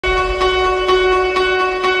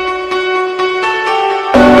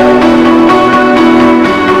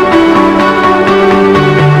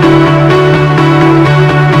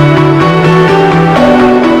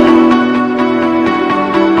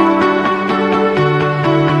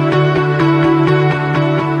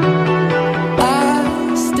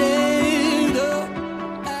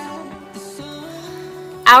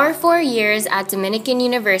at Dominican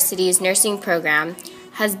University's nursing program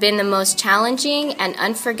has been the most challenging and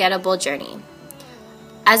unforgettable journey.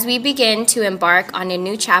 As we begin to embark on a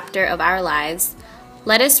new chapter of our lives,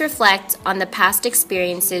 let us reflect on the past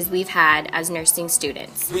experiences we've had as nursing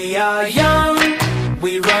students. We are young,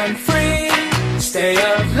 we run free, stay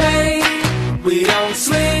up late, we don't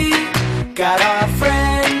sleep, got our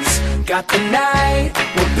friends, got the night,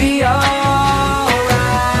 we'll be alright.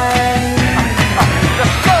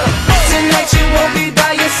 Tonight you won't be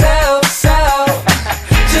by yourself,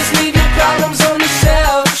 just leave your problems on the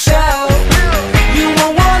shelf. You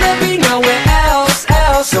won't wanna be nowhere else,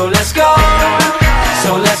 so let's go.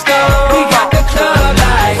 We got the club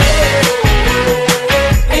light,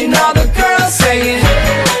 and all the girls saying,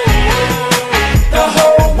 the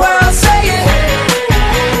whole world saying,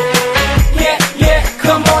 yeah,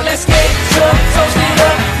 come on, let's get drunk, toast it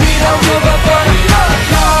up, we don't give a fuck. We are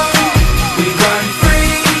young, we run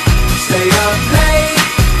free, stay up late,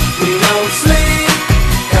 we don't sleep,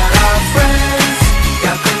 got our friends,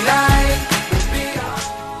 got the night, we'll be on.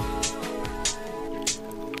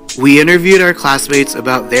 We interviewed our classmates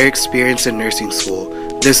about their experience in nursing school.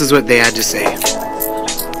 This is what they had to say.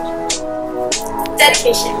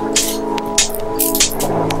 Dedication.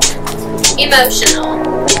 Emotional.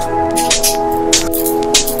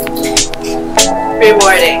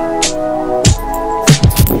 Rewarding.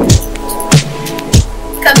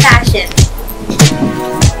 Compassion.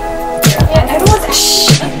 Yeah, everyone's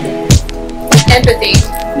empathy.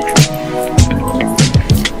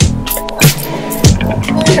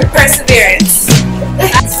 Perseverance.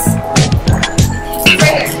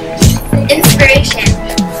 Inspiration.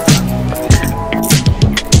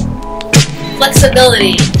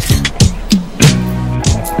 Flexibility.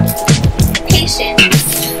 Patience.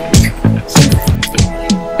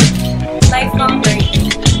 Lifelong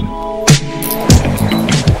learning.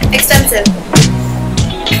 Extensive.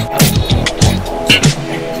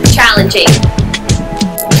 Challenging.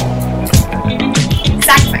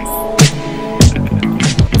 Sacrifice.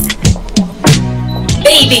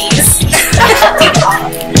 Babies.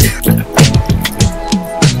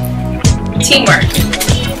 Teamwork.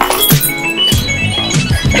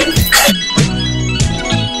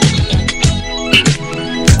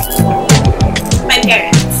 My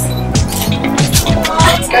parents.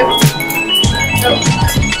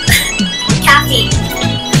 Caffeine.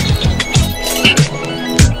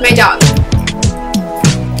 My dog.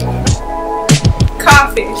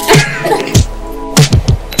 Coffee.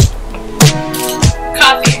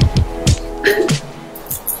 Coffee.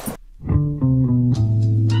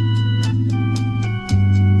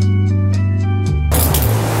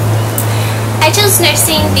 I chose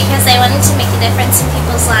nursing because I wanted to make a difference in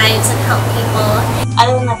people's lives and help people.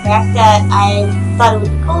 Other than the fact that I thought it would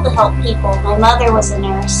be cool to help people, my mother was a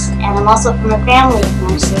nurse, and I'm also from a family of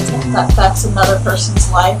nurses. That affects another person's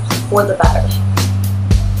life for the better.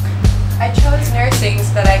 I chose nursing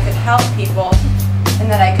so that I could help people and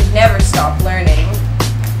that I could never stop learning.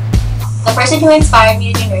 The person who inspired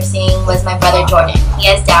me to do nursing was my brother Jordan. He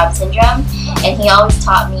has Down syndrome, and he always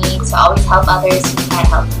taught me to always help others who can't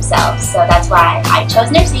help themselves. So that's why I chose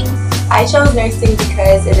nursing. I chose nursing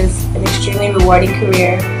because it is an extremely rewarding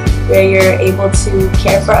career where you're able to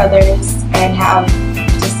care for others and have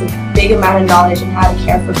just a big amount of knowledge on how to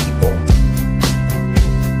care for people.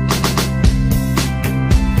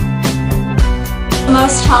 The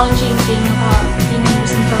most challenging thing about being in the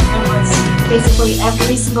nursing program was basically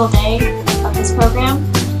every single day of this program.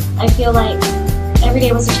 I feel like every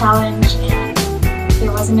day was a challenge and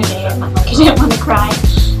there wasn't a day I felt like I didn't want to cry.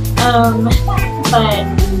 But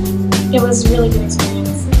it was a really good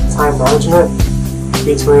experience. Time management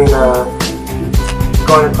between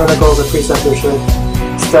going to clinicals or preceptorship,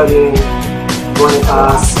 studying, going to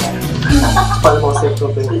class, probably the most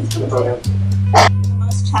difficult thing in the program. The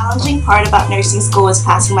most challenging part about nursing school was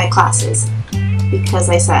passing my classes because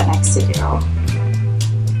I sat next to Daryl.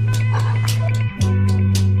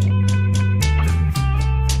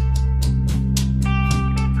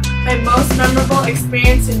 My most memorable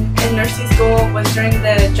experience in nursing school was during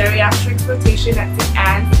the geriatrics rotation at St.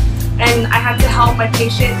 Anne's, and I had to help my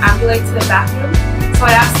patient ambulate to the bathroom. So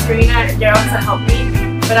I asked Csarina and Daryl to help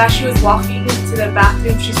me, but as she was walking to the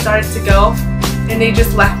bathroom, she started to go, and they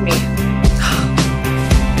just left me.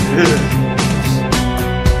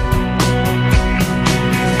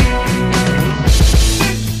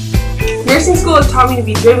 Nursing school has taught me to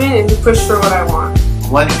be driven and to push for what I want.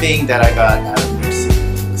 One thing that I got out of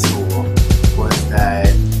nursing school was that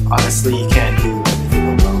honestly you can't do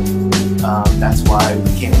everything alone. That's why we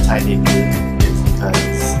became a tight-knit group, is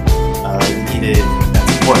because we needed that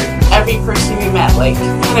support. every person we met like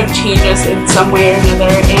kind of changed us in some way or another,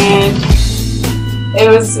 and it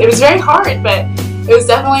was very hard, but it was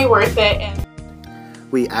definitely worth it. And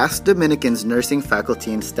we asked Dominican's nursing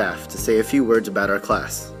faculty and staff to say a few words about our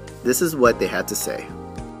class. This is what they had to say.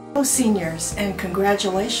 Hello seniors, and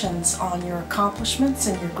congratulations on your accomplishments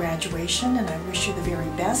and your graduation, and I wish you the very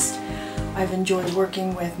best. I've enjoyed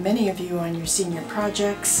working with many of you on your senior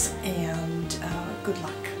projects, and good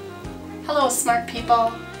luck. Hello smart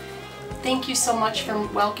people. Thank you so much for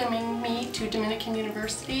welcoming me to Dominican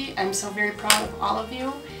University. I'm so very proud of all of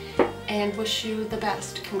you and wish you the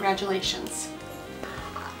best. Congratulations.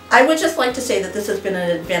 I would just like to say that this has been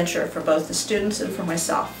an adventure for both the students and for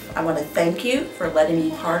myself. I want to thank you for letting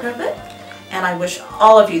me be part of it, and I wish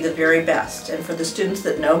all of you the very best. And for the students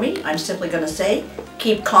that know me, I'm simply going to say,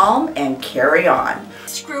 keep calm and carry on.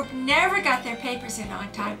 This group never got their papers in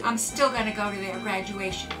on time. I'm still going to go to their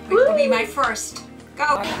graduation, which will be my first. Go!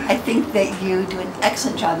 I think that you do an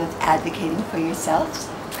excellent job of advocating for yourselves,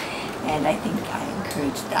 and I think I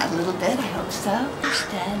encouraged that a little bit. I hope so.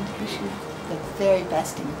 Understand, wish you the very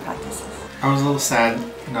best in your practices. I was a little sad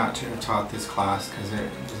not to have taught this class because it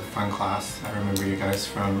was a fun class. I remember you guys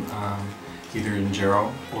from either in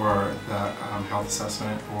Daryl or the health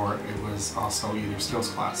assessment, or it was also either skills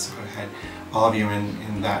class. So I had all of you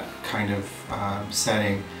in that kind of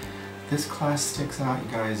setting. This class sticks out. You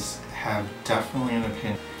guys have definitely an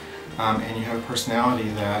opinion, and you have a personality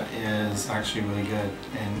that is actually really good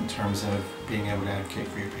in terms of being able to advocate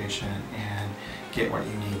for your patient and get what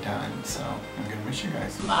you need done. So I'm going to miss you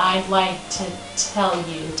guys. I'd like to tell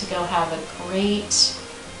you to go have a great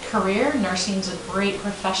career. Nursing's a great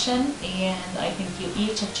profession, and I think you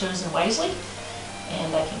each have chosen wisely,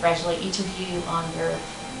 and I congratulate each of you on your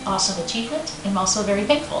awesome achievement. I'm also very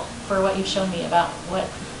thankful for what you've shown me about what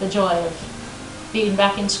the joy of being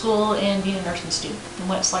back in school and being a nursing student and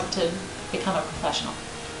what it's like to become a professional.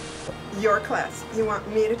 Your class. You want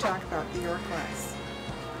me to talk about your class?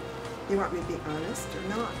 You want me to be honest or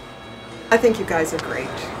not? I think you guys are great.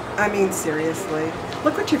 I mean, seriously.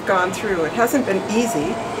 Look what you've gone through. It hasn't been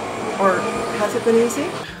easy. Or has it been easy?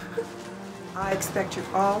 I expect you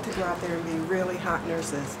all to go out there and be really hot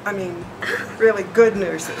nurses. I mean, really good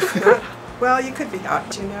nurses. Not, well, you could be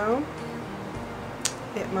hot, you know.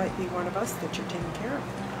 It might be one of us that you're taking care of.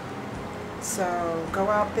 So go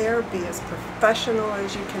out there, be as professional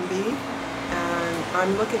as you can be, and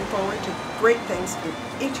I'm looking forward to great things from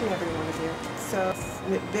each and every one of you. So it's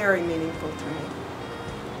very meaningful to me.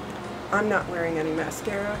 I'm not wearing any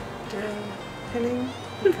mascara during pinning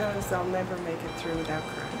because I'll never make it through without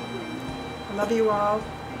crying. I love you all.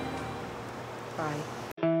 Bye.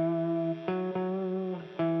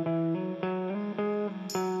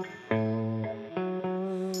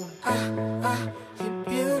 You're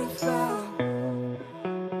beautiful.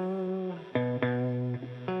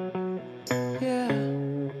 Yeah.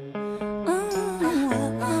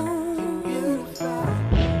 You're beautiful.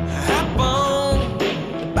 Hop on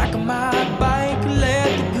the back of my bike, let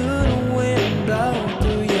the good wind blow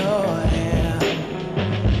through your hair.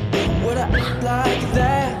 Would I act like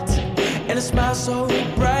that? And a smile so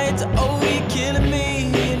bright. Oh, you're killing me.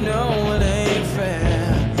 You know it ain't fair.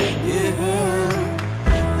 Yeah.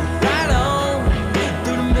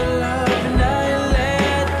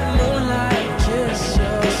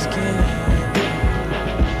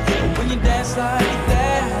 Like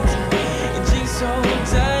that, your jeans so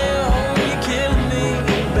tight, oh, you're killing me,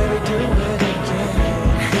 baby, do it again.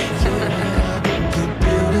 Yeah, you're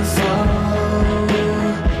beautiful,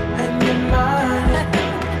 and you're mine,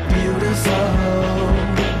 beautiful,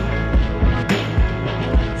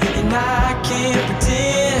 and I can't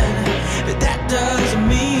pretend that that doesn't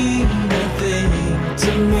mean nothing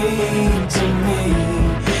to me,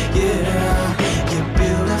 yeah, you're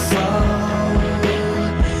beautiful.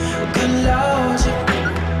 Good Lord, you're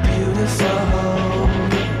beautiful,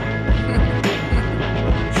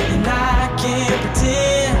 and I can't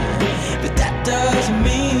pretend, but that doesn't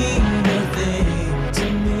mean nothing to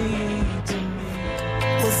me.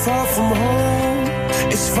 We're far from home,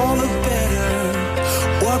 it's for the better.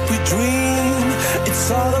 What we dream, it's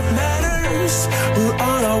all that matters. We're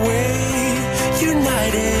on our way,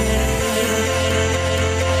 united.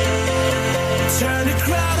 Turn the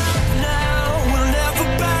crowd up now, we'll never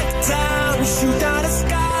back down. Shoot down a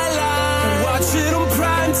skyline, watch it on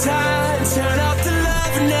prime time. Turn up the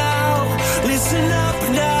love now, listen up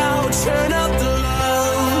now, turn up the love.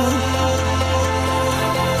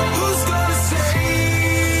 Who's gonna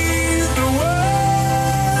save the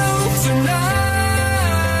world tonight?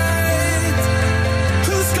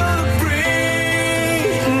 Who's gonna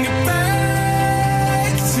bring it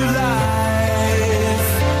back to life?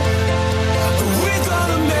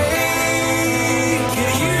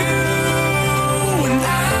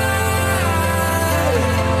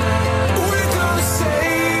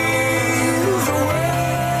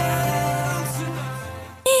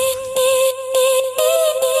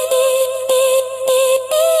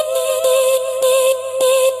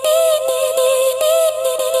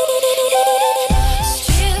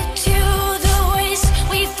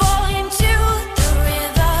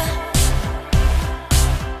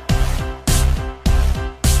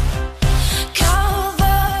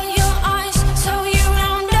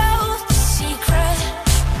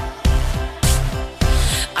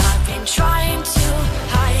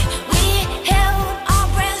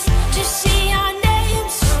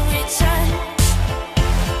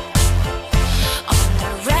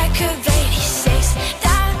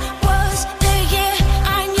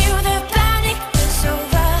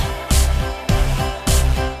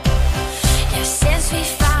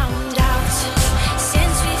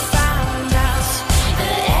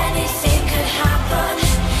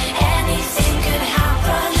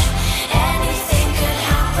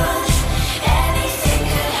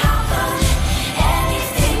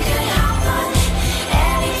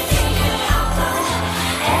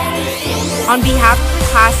 On behalf of the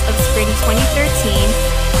class of Spring 2013,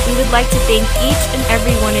 we would like to thank each and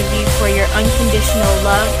every one of you for your unconditional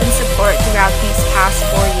love and support throughout these past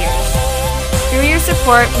 4 years. Through your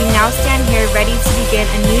support, we now stand here ready to begin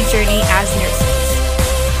a new journey as nurses.